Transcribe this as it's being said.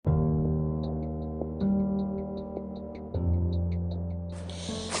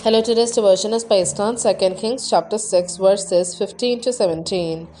Hello, today's devotion is based on 2 Kings chapter 6 verses 15 to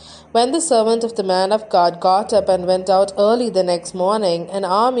 17. When the servant of the man of God got up and went out early the next morning, an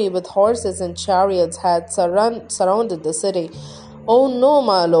army with horses and chariots had surrounded the city. "Oh no,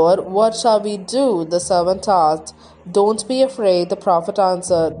 my lord, what shall we do?" the servant asked. "Don't be afraid," the prophet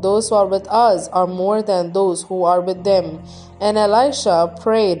answered. "Those who are with us are more than those who are with them." And Elisha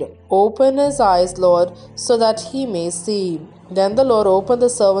prayed, "Open his eyes, Lord, so that he may see." Then the Lord opened the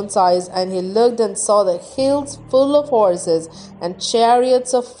servant's eyes, and he looked and saw the hills full of horses and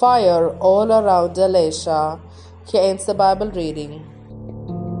chariots of fire all around Elisha. Here ends the Bible reading.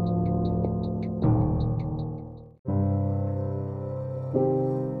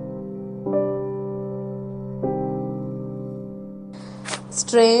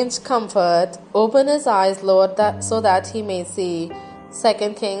 Strange comfort. Open his eyes, Lord, so that he may see.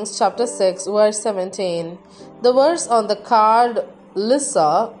 2 Kings chapter 6 verse 17. The verse on the card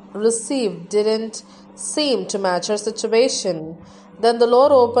Lisa received didn't seem to match her situation. Then the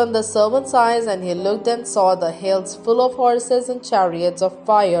Lord opened the servant's eyes, and he looked and saw the hills full of horses and chariots of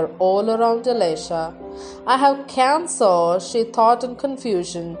fire all around Elisha. "I have cancer," she thought in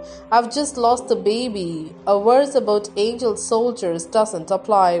confusion. "I've just lost the baby." A verse about angel soldiers doesn't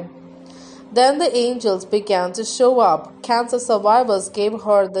apply. Then the angels began to show up. Cancer survivors gave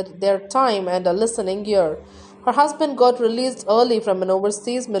her their time and a listening ear. Her husband got released early from an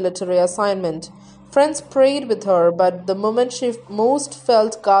overseas military assignment. Friends prayed with her, but the moment she most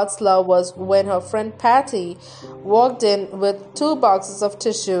felt God's love was when her friend Patty walked in with 2 boxes of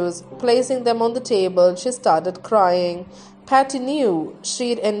tissues. Placing them on the table, she started crying. Patty knew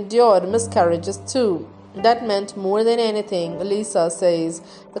she'd endured miscarriages too. That meant more than anything, Lisa says.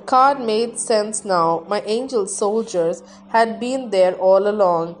 The card made sense now. My angel soldiers had been there all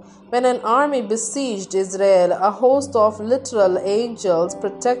along. When an army besieged Israel, a host of literal angels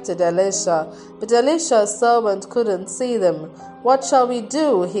protected Elisha, but Elisha's servant couldn't see them. "What shall we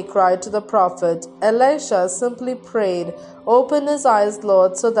do?" he cried to the prophet. Elisha simply prayed, "Open his eyes,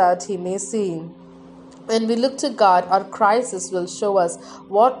 Lord, so that he may see." When we look to God, our crisis will show us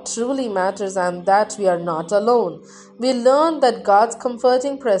what truly matters and that we are not alone. We learn that God's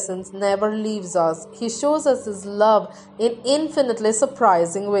comforting presence never leaves us. He shows us His love in infinitely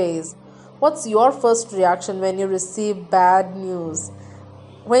surprising ways. What's your first reaction when you receive bad news?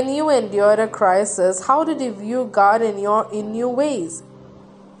 When you endured a crisis, how did you view God in new ways?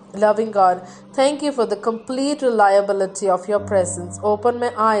 Loving God, thank you for the complete reliability of your presence. Open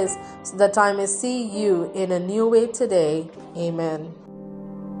my eyes so that I may see you in a new way today. Amen.